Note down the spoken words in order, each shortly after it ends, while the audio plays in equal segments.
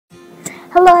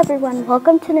Hello everyone,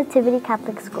 welcome to Nativity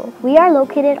Catholic School. We are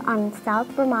located on South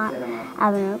Vermont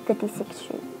Avenue, 56th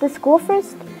Street. The school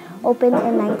first opened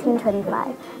in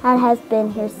 1925 and has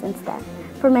been here since then.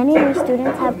 For many years,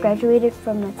 students have graduated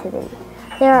from Nativity.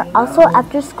 There are also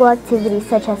after-school activities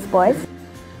such as sports,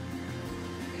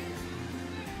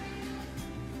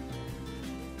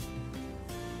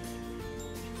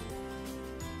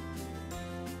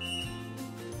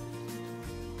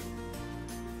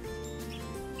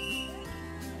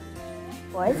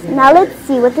 Now let's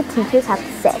see what the teachers have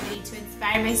to say. To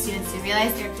inspire my students to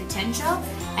realize their potential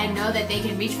and know that they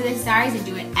can reach for the stars and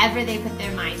do whatever they put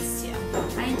their minds to.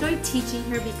 I enjoy teaching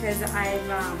here because I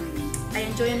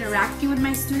enjoy interacting with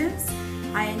my students.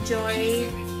 I enjoy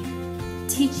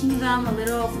teaching them a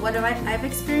little of what I've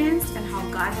experienced and how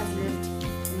God has lived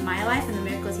in my life and the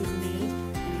miracles He's made.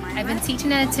 I've been teaching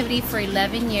Nativity for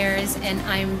 11 years, and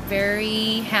I'm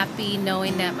very happy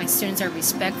knowing that my students are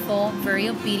respectful, very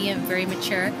obedient, very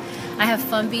mature. I have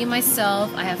fun being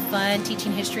myself. I have fun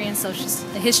teaching history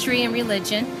and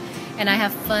religion, and I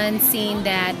have fun seeing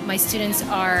that my students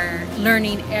are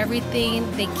learning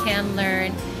everything they can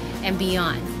learn and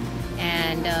beyond.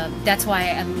 And that's why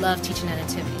I love teaching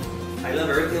Nativity. I love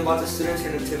everything about the students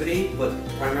in Nativity, but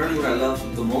primarily what I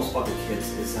love the most about the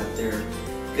kids is that they're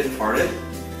good-hearted.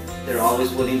 They're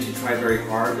always willing to try very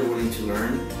hard, they're willing to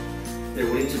learn, they're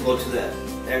willing to go to the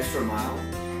extra mile.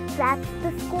 That's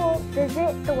the school.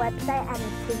 Visit the website at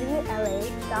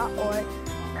nativityla.org.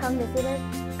 Come visit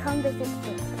us. Come visit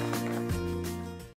soon.